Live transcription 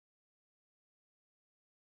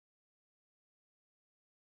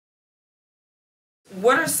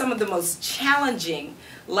What are some of the most challenging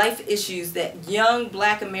life issues that young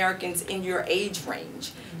Black Americans in your age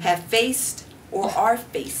range have faced or are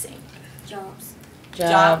facing? Jobs,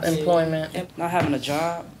 employment. Not having a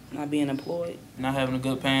job, not being employed. Not having a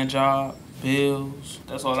good paying job, bills.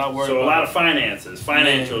 That's all I worry about. So a lot of finances,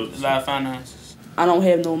 financial. Yeah, a lot of finances. I don't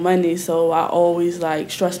have no money, so I always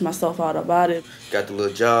stress myself out about it. Got the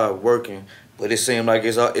little job working, but it seemed like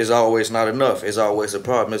it's always not enough. It's always a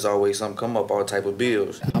problem. It's always something come up, all type of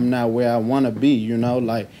bills. I'm not where I want to be, you know,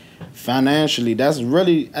 like financially. That's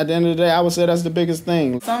really, at the end of the day, I would say that's the biggest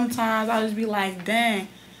thing. Sometimes I just be like, dang,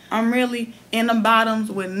 I'm really in the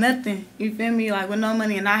bottoms with nothing, you feel me, like with no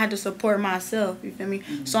money, and I had to support myself, you feel me?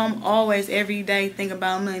 So I'm always, every day, thinking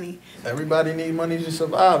about money. Everybody need money to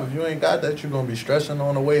survive. If you ain't got that, you're going to be stressing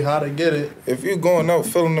on the way how to get it. If you're going out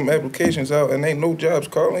filling them applications out and ain't no jobs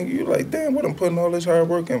calling you, like, damn, what I'm putting all this hard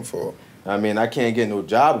work in for? I mean, I can't get no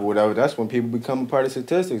job or whatever. That's when people become a part of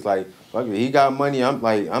statistics. Like, fuck it, he got money,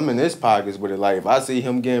 I'm in his pockets with it. Like, if I see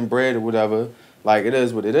him getting bread or whatever, like, it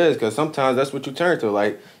is what it is, because sometimes that's what you turn to.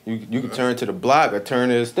 Like, you can turn to the block or turn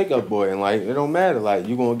to a stick-up boy, and, like, it don't matter. Like,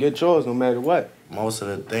 you going to get yours no matter what. Most of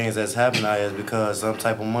the things that's happening out here is because some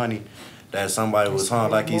type of money that somebody was hung.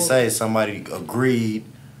 Like you say, somebody agreed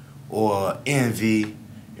or envy.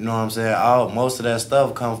 You know what I'm saying? Most of that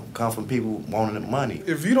stuff come from people wanting the money.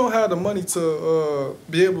 If you don't have the money to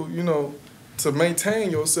be able, you know, to maintain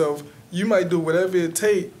yourself, you might do whatever it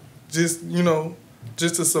takes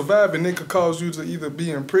just to survive, and it could cause you to either be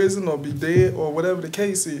in prison or be dead or whatever the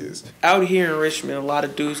case is. Out here in Richmond, a lot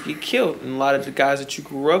of dudes get killed, and a lot of the guys that you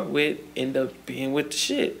grew up with end up being with the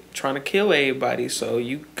shit, trying to kill everybody. So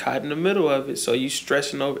you caught in the middle of it. So you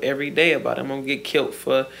stressing over every day about I'm gonna get killed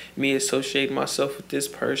for me associating myself with this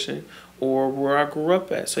person or where I grew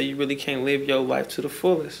up at. So you really can't live your life to the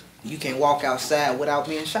fullest. You can walk outside without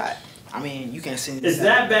being shot. I mean, you can't see. It's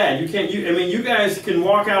that bad. You can't. I mean, you guys can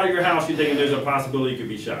walk out of your house. You thinking there's a possibility you could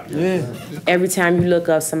be shot. Yeah. Every time you look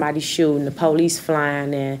up, somebody's shooting, the police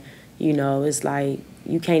flying, and you know it's like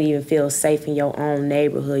you can't even feel safe in your own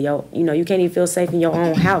neighborhood. You can't even feel safe in your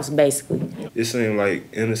own house, basically. It seems like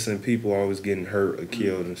innocent people always getting hurt or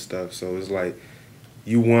killed and stuff. So it's like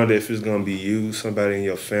you wonder if it's gonna be you, somebody in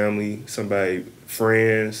your family, somebody,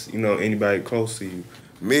 friends, anybody close to you.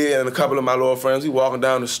 Me and a couple of my little friends, we walking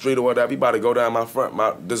down the street or whatever. We about to go down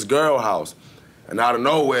this girl house, and out of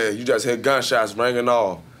nowhere, you just hear gunshots ringing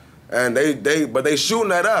off, and they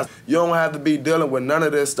shooting at us. You don't have to be dealing with none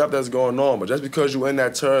of this stuff that's going on, but just because you're in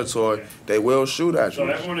that territory, they will shoot at you. So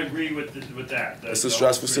everyone agree with that. It's a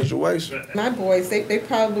stressful situation. My boys, they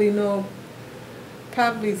probably know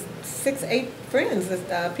 6, 8 friends,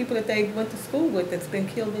 people that they went to school with that's been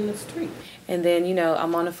killed in the street. And then,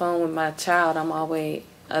 I'm on the phone with my child. I'm always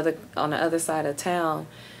on the other side of town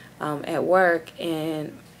at work,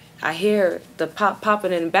 and I hear the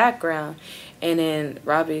popping in the background, and then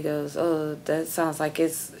Robbie goes, "Oh, that sounds like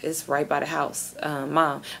it's right by the house,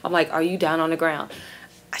 Mom." I'm like, "Are you down on the ground?"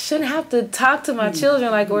 I shouldn't have to talk to my children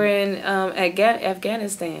like we're in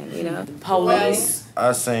Afghanistan, Police.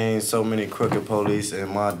 I seen so many crooked police in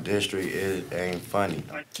my district, it ain't funny.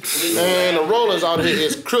 Man, the rollers out here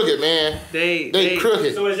is crooked, man. They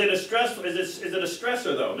crooked. So is it a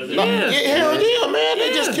stressor though? Hell yeah, man.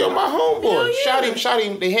 They just killed my homeboy. Shot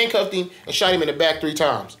him, they handcuffed him and shot him in the back 3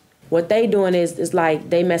 times. What they doing is like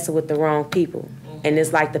they messing with the wrong people. And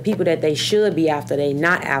it's like the people that they should be after, they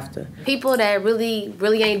not after. People that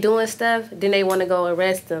really ain't doing stuff, then they want to go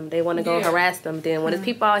arrest them. They want to go harass them. Then when there's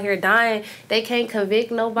people out here dying, they can't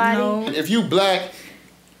convict nobody. No. If you black,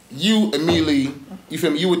 you immediately, you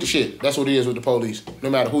feel me, you with the shit. That's what it is with the police.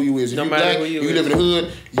 No matter who you is. If you black, you live in the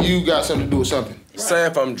hood, you got something to do with something. Right. Say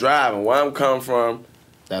if I'm driving, where I'm coming from,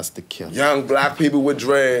 that's the killer. Young black people with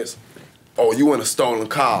dreads, you in a stolen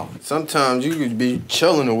car. Sometimes you could be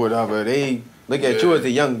chilling or whatever. They look at you as a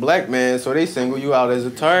young black man, so they single you out as a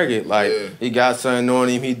target. Like, he got something on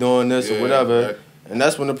him, he doing this or whatever. Right. And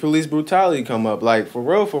that's when the police brutality come up. Like, for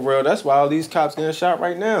real, that's why all these cops getting shot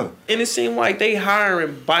right now. And it seemed like they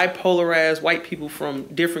hiring bipolar-ass white people from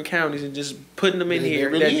different counties and just putting them in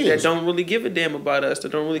here that don't really give a damn about us,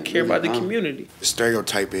 that don't really care about the community. The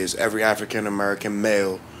stereotype is every African-American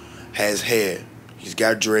male has hair. He's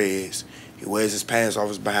got dreads. He wears his pants off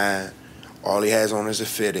his behind. All he has on is a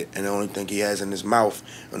fitted, and the only thing he has in his mouth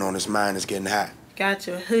and on his mind is getting hot. Got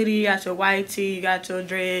your hoodie, got your white tee, you got your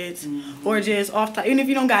dreads, or just off top. Even if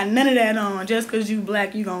you don't got none of that on, just because you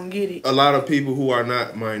black, you gonna get it. A lot of people who are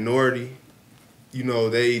not minority,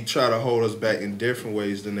 they try to hold us back in different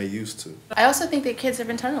ways than they used to. I also think that kids have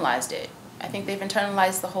internalized it. I think they've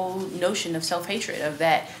internalized the whole notion of self-hatred, of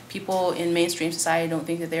that people in mainstream society don't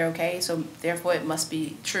think that they're okay, so therefore it must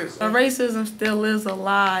be true. Racism still is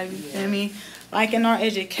alive, you feel me? Like in our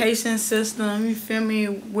education system, you feel me,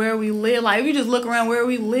 where we live. Like, if you just look around where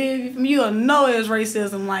we live, you feel me, you'll know there's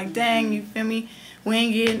racism. Like, dang, you feel me? We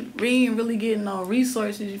ain't really getting no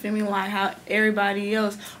resources, you feel me? Like how everybody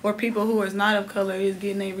else or people who is not of color is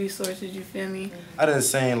getting their resources, you feel me? I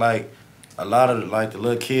just saying, like, a lot of like the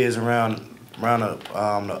little kids around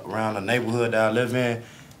the neighborhood that I live in,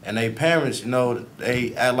 and they parents, you know,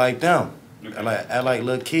 they act like them, act like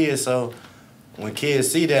little kids. So when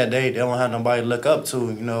kids see that, they don't have nobody to look up to,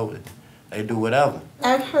 you know, they do whatever.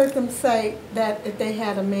 I've heard them say that if they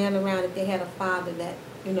had a man around, if they had a father, that,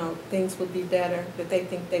 you know, things would be better, that they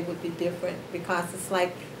think they would be different, because it's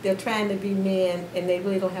like they're trying to be men and they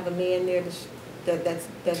really don't have a man there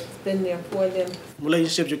that's been there for them.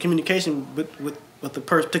 Relationships, your communication with the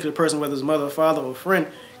particular person, whether it's mother, father, or friend,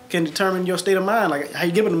 can determine your state of mind, like how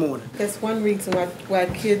you get up in the morning. That's one reason why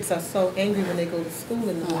kids are so angry when they go to school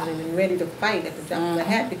in the morning and ready to fight at the drop of a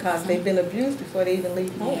hat, because they've been abused before they even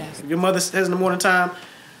leave home. If your mother says in the morning time,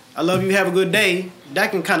 "I love you, have a good day,"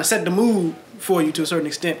 that can kind of set the mood for you to a certain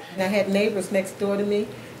extent. And I had neighbors next door to me.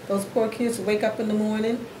 Those poor kids would wake up in the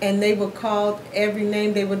morning and they were called every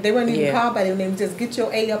name. They weren't even called by their name. Just get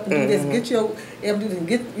your A up and do this. Get your A up and do this. And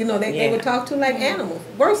get, you know, they would talk to like animals,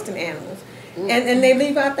 worse than animals. And they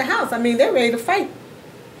leave out the house. I mean, they're ready to fight,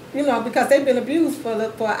 you know, because they've been abused for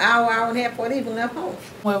an hour and a half before they even left home.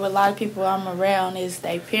 Well, a lot of people I'm around is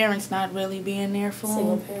their parents not really being there for them.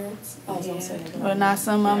 Single parents? I was gonna say. But not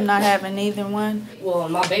some of them not having either one. Well,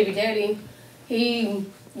 my baby daddy, he,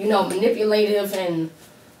 you know, manipulative and,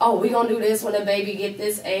 oh, we gonna do this when the baby get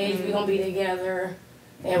this age, we gonna be together,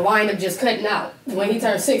 and wind up just cutting out when he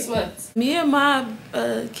turns 6 months. Me and my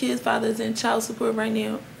kid's father's in child support right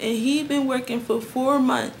now, and he been working for 4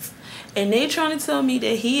 months, and they trying to tell me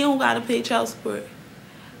that he don't gotta pay child support,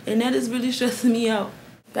 and that is really stressing me out.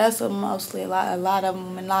 That's mostly a lot of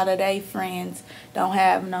them, and a lot of their friends don't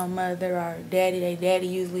have no mother or daddy. Their daddy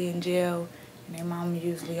usually in jail, and their mama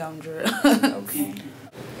usually on drugs. Okay.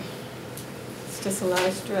 It's just a lot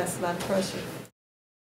of stress, a lot of pressure.